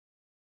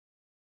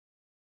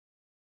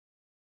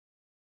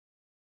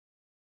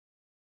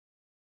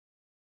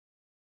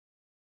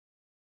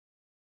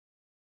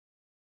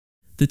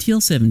The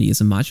TL70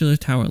 is a modular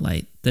tower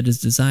light that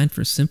is designed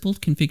for simple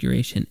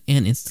configuration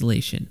and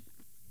installation.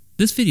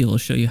 This video will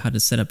show you how to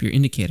set up your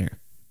indicator.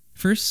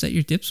 First, set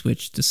your dip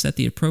switch to set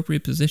the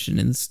appropriate position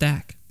in the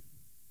stack.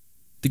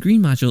 The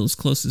green module is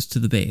closest to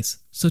the base,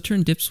 so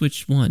turn dip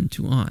switch 1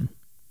 to on.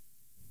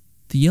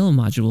 The yellow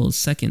module is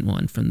second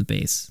one from the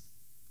base,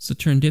 so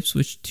turn dip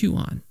switch 2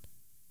 on.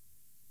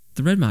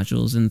 The red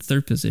module is in the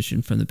third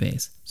position from the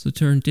base, so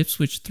turn dip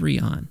switch 3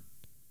 on.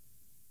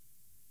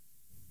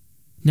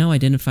 Now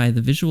identify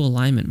the visual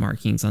alignment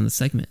markings on the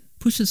segment.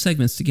 Push the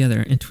segments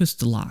together and twist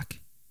to lock.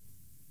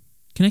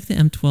 Connect the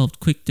M12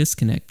 quick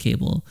disconnect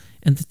cable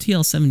and the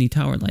TL70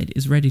 tower light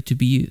is ready to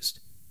be used.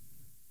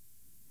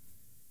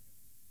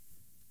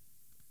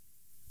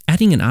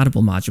 Adding an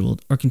Audible module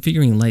or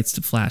configuring lights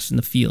to flash in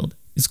the field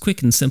is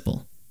quick and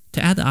simple.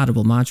 To add the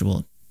Audible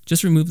module,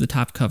 just remove the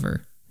top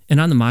cover,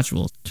 and on the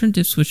module, turn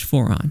dip switch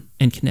 4 on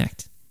and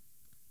connect.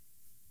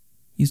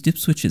 Use dip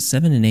switches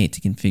 7 and 8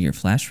 to configure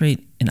flash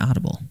rate and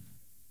Audible.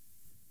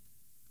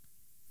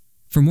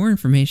 For more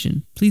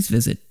information, please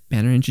visit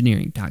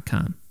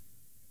bannerengineering.com.